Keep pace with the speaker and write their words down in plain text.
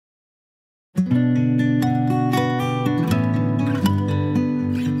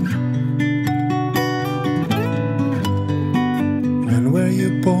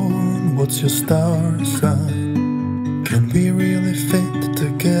what's your star sign? Can we really fit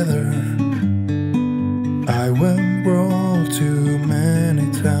together? I went wrong too many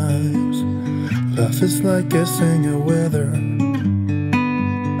times. Love is like guessing your weather.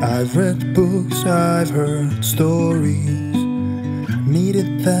 I've read books, I've heard stories,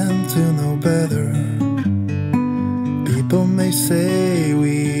 needed them to know better. People may say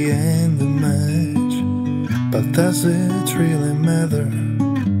we ain't the match, but does it really matter?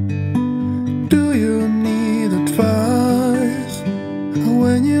 Do you need advice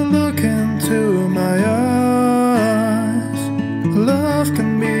when you look into my eyes? Love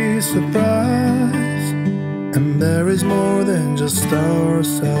can be a surprise, and there is more than just our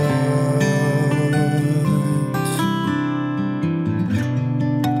signs.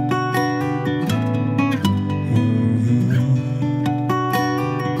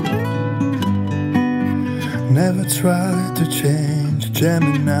 Never try to change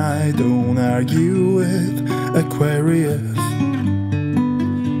Gemini, don't argue with Aquarius.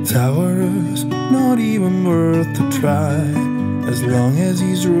 Taurus, not even worth to try, as long as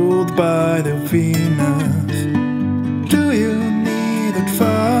he's ruled by the Venus. Do you need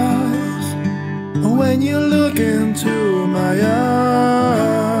advice when you look into my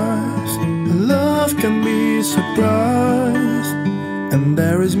eyes? Love can be surprised, and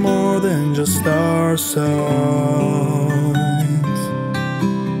there is more than just our signs.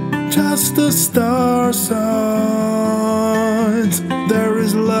 Just the star signs. There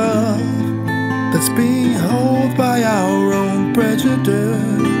is love that's being held by our own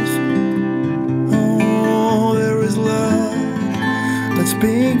prejudice. Oh, there is love that's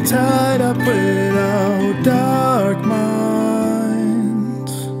being tied up with our dark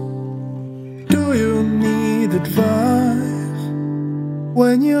minds. Do you need advice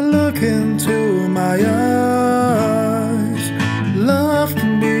when you look into my eyes? Love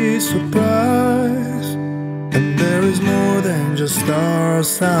can be surprised, and there is more than just our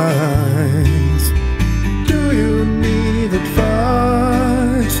signs. Do you need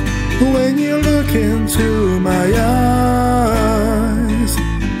advice when you look into my eyes?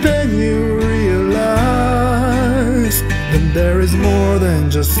 Then you realize that there is more than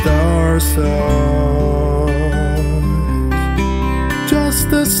just our signs. Just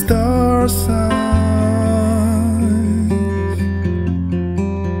the star signs.